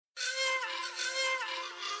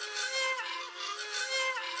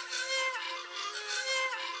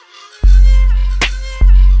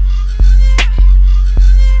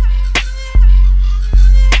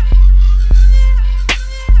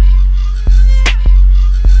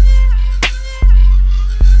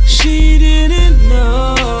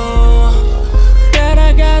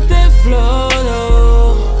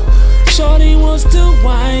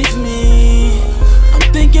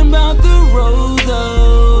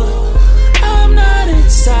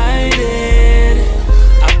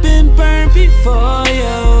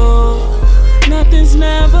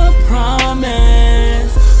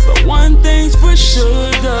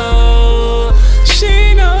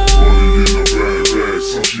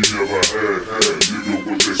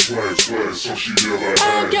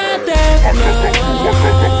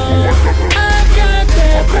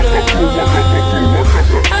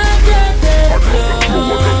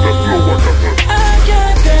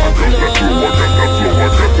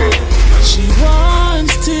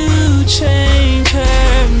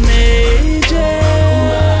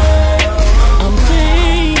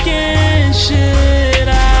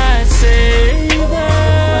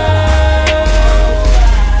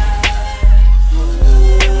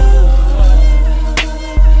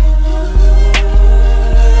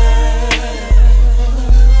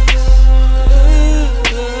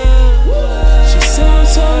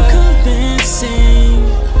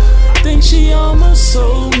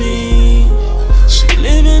so mean. She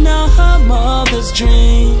living out her mother's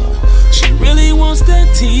dream. She really wants that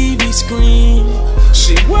TV screen.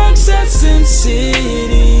 She works at Sin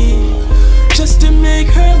City just to make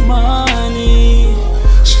her money.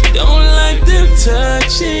 She don't like them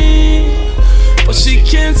touching, but she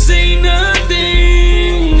can't say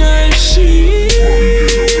nothing. She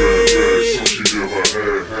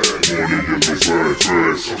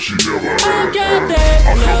I got that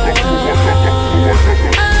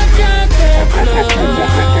love.